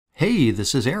Hey,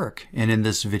 this is Eric, and in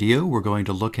this video we're going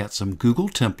to look at some Google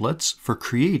templates for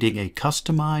creating a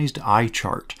customized eye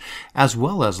chart, as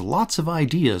well as lots of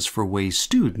ideas for ways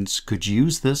students could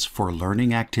use this for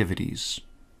learning activities.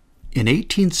 In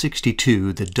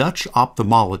 1862, the Dutch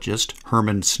ophthalmologist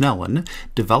Herman Snellen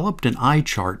developed an eye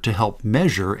chart to help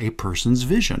measure a person's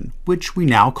vision, which we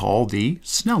now call the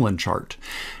Snellen chart.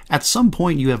 At some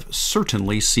point you have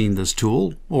certainly seen this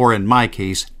tool, or in my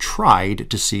case, tried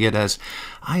to see it, as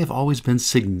I have always been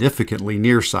significantly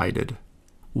nearsighted.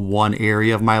 One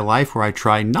area of my life where I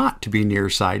try not to be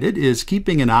nearsighted is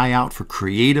keeping an eye out for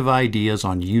creative ideas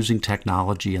on using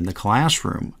technology in the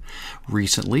classroom.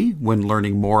 Recently, when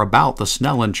learning more about the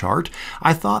Snellen chart,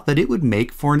 I thought that it would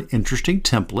make for an interesting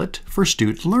template for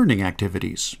student learning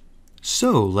activities.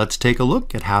 So let's take a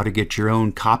look at how to get your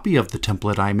own copy of the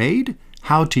template I made,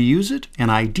 how to use it, and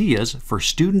ideas for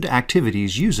student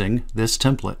activities using this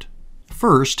template.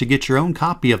 First, to get your own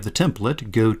copy of the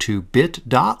template, go to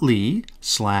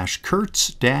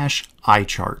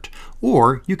bit.ly/Kurtz-iChart,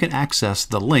 or you can access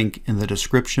the link in the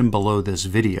description below this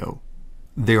video.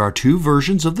 There are two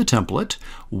versions of the template.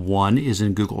 One is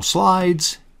in Google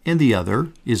Slides, and the other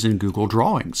is in Google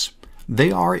Drawings.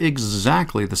 They are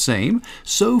exactly the same,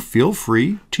 so feel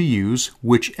free to use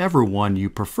whichever one you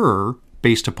prefer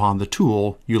based upon the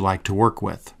tool you like to work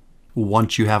with.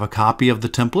 Once you have a copy of the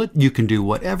template, you can do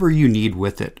whatever you need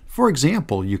with it. For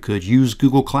example, you could use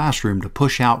Google Classroom to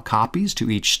push out copies to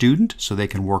each student so they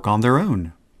can work on their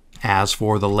own. As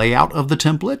for the layout of the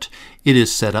template, it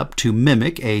is set up to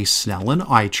mimic a Snellen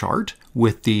eye chart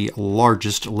with the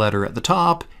largest letter at the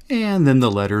top, and then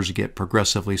the letters get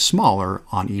progressively smaller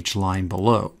on each line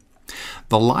below.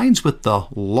 The lines with the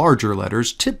larger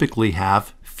letters typically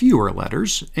have fewer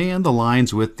letters, and the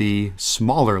lines with the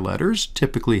smaller letters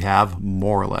typically have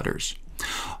more letters.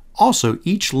 Also,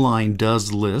 each line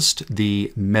does list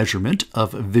the measurement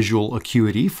of visual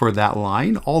acuity for that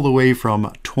line, all the way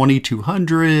from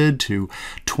 2200 to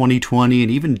 2020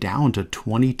 and even down to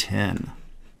 2010.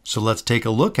 So let's take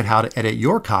a look at how to edit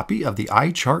your copy of the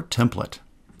eye chart template.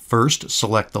 First,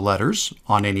 select the letters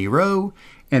on any row,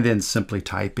 and then simply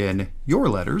type in your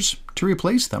letters to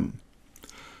replace them.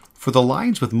 For the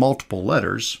lines with multiple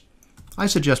letters, I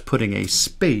suggest putting a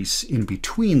space in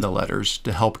between the letters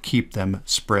to help keep them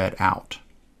spread out.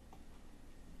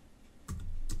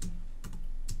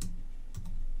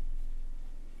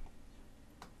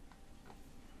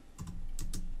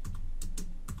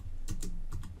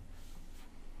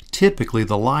 Typically,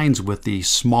 the lines with the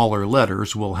smaller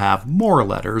letters will have more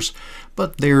letters,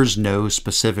 but there's no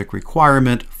specific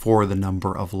requirement for the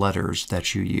number of letters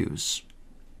that you use.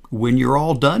 When you're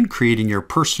all done creating your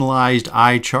personalized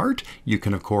eye chart, you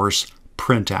can of course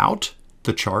print out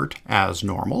the chart as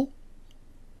normal,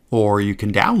 or you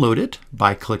can download it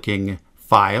by clicking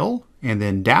File and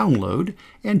then Download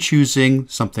and choosing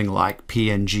something like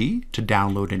PNG to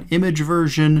download an image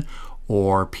version,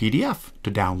 or PDF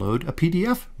to download a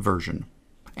PDF version.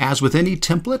 As with any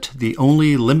template, the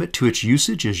only limit to its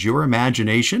usage is your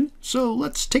imagination, so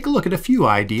let's take a look at a few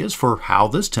ideas for how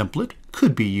this template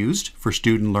could be used for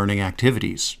student learning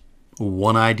activities.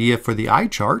 One idea for the eye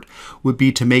chart would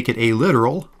be to make it a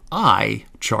literal eye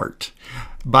chart.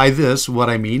 By this, what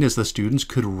I mean is the students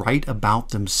could write about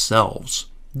themselves.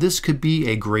 This could be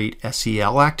a great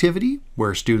SEL activity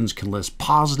where students can list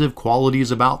positive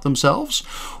qualities about themselves,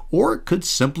 or it could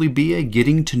simply be a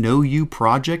getting to know you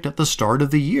project at the start of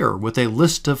the year with a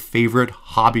list of favorite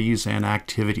hobbies and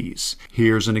activities.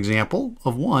 Here's an example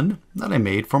of one that I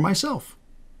made for myself.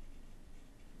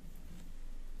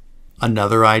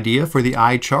 Another idea for the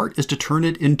eye chart is to turn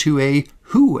it into a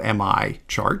Who Am I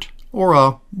chart, or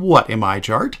a What Am I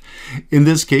chart. In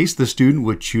this case, the student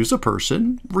would choose a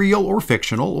person, real or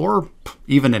fictional, or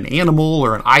even an animal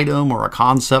or an item or a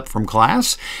concept from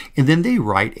class, and then they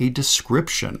write a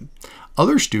description.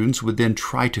 Other students would then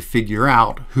try to figure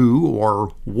out who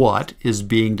or what is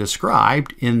being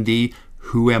described in the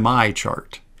Who Am I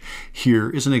chart. Here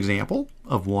is an example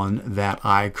of one that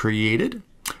I created.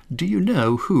 Do you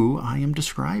know who I am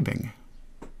describing?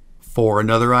 For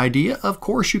another idea, of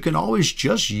course, you can always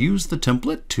just use the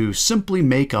template to simply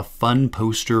make a fun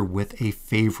poster with a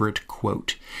favorite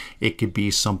quote. It could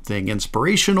be something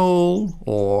inspirational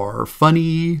or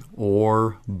funny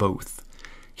or both.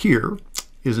 Here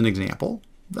is an example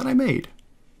that I made.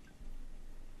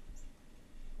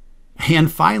 And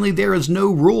finally, there is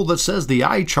no rule that says the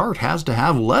eye chart has to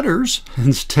have letters.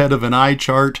 Instead of an eye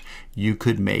chart, you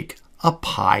could make a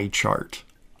pie chart.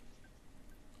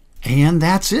 And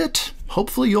that's it.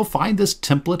 Hopefully you'll find this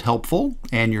template helpful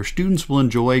and your students will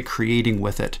enjoy creating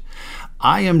with it.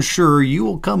 I am sure you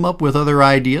will come up with other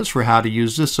ideas for how to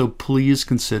use this, so please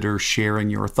consider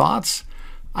sharing your thoughts.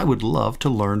 I would love to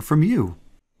learn from you.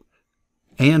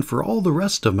 And for all the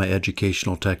rest of my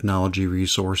educational technology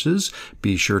resources,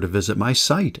 be sure to visit my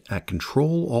site at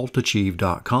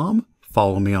ControlAltAchieve.com,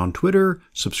 follow me on Twitter,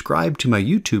 subscribe to my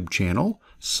YouTube channel,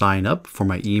 sign up for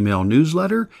my email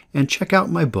newsletter, and check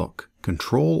out my book,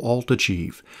 Control Alt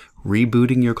Achieve: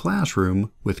 Rebooting Your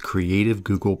Classroom with Creative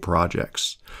Google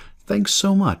Projects. Thanks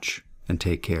so much, and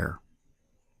take care.